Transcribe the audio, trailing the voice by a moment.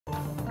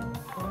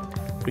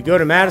We go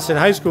to Madison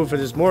High School for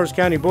this Morris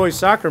County Boys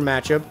Soccer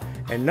matchup,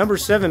 and number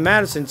 7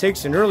 Madison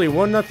takes an early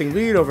 1-0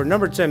 lead over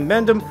number 10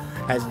 Mendham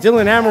as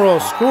Dylan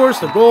Amaral scores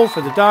the goal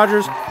for the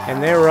Dodgers,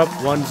 and they're up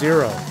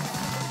 1-0.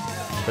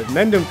 But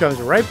Mendham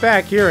comes right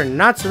back here and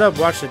knots it up.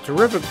 Watch the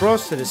terrific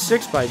cross to the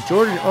 6 by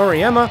Jordan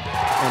Oriema,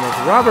 and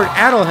it's Robert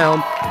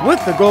Adelhelm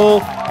with the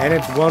goal, and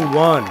it's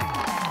 1-1.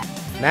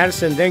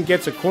 Madison then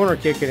gets a corner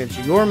kick, and it's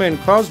Yorman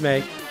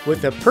Cosme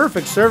with the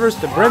perfect service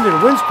to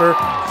Brendan Winsper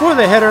for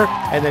the header,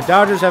 and the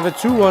Dodgers have a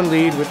 2-1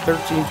 lead with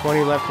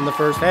 13:20 left in the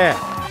first half.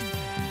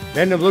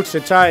 Mendham looks to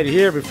tie it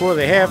here before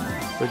the half,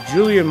 but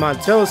Julian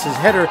Montelis'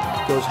 header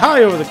goes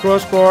high over the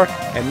crossbar,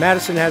 and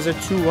Madison has a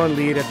 2-1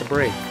 lead at the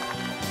break.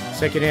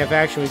 Second half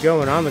action we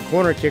go, and on the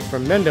corner kick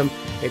from Mendham,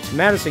 it's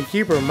Madison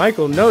keeper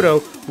Michael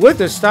Noto with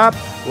the stop,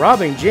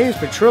 robbing James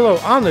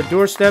Petrillo on the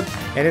doorstep,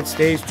 and it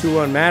stays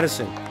 2-1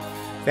 Madison.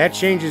 That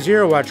changes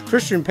here. Watch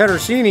Christian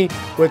Pedersini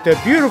with the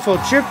beautiful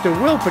chip to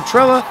Will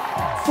Petrella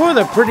for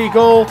the pretty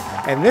goal,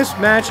 and this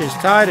match is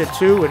tied at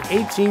 2 with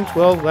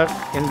 18:12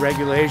 left in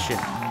regulation.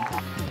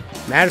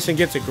 Madison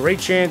gets a great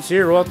chance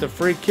here off the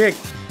free kick.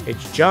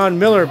 It's John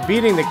Miller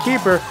beating the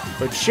keeper,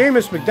 but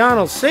Seamus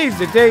McDonald saves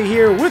the day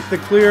here with the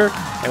clear,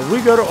 and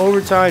we go to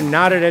overtime,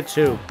 knotted at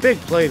 2. Big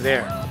play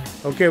there.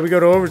 Okay, we go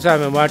to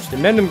overtime and watch the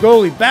Mendham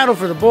goalie battle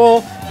for the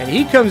ball, and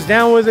he comes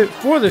down with it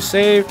for the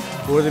save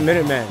for the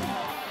Minutemen.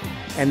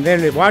 And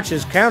then watch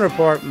his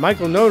counterpart,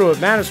 Michael Noto at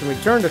Madison,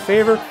 return the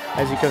favor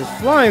as he comes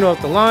flying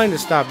off the line to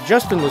stop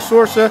Justin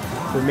Lasorsa,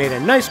 who made a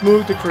nice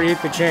move to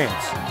create the chance.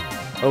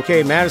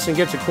 Okay, Madison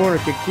gets a corner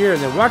kick here,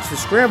 and then watch the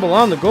scramble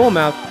on the goal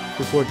mouth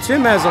before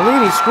Tim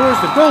Mazzolini scores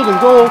the golden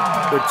goal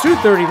with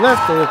 2:30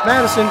 left to lift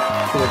Madison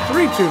to a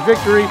 3-2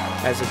 victory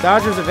as the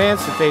Dodgers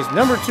advance to face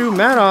number 2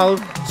 Mount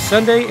Olive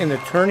Sunday in the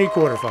tourney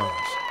quarterfinals.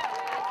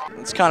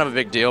 It's kind of a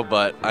big deal,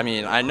 but I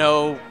mean, I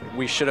know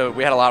we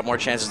had a lot more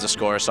chances to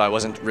score, so I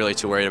wasn't really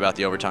too worried about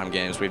the overtime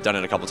games. We've done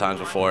it a couple times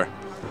before,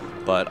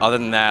 but other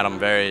than that, I'm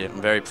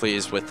very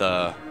pleased with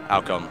the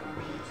outcome.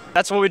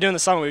 That's what we do in the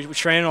summer. We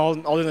train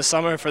all in the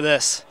summer for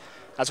this.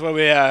 That's what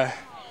we the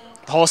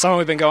whole summer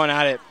we've been going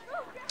at it,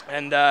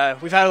 and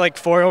we've had like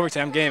 4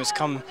 overtime games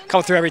come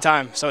through every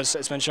time, so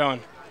it's been shown.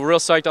 We're real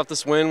psyched off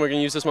this win. We're going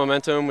to use this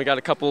momentum. We got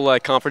a couple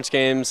conference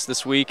games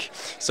this week,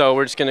 so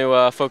we're just going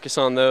to focus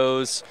on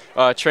those.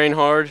 Train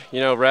hard,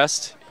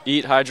 rest,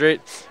 eat,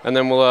 hydrate, and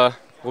then we'll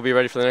be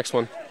ready for the next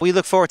one. We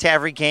look forward to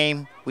every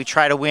game. We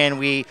try to win.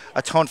 We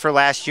atoned for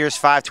last year's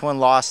 5-1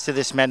 loss to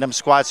this Mendham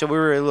squad, so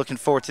we're really looking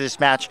forward to this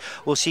match.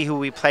 We'll see who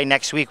we play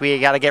next week. We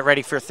got to get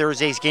ready for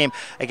Thursday's game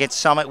against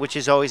Summit, which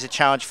is always a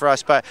challenge for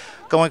us. But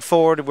going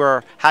forward,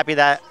 we're happy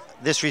that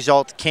this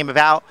result came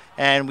about,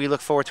 and we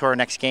look forward to our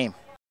next game.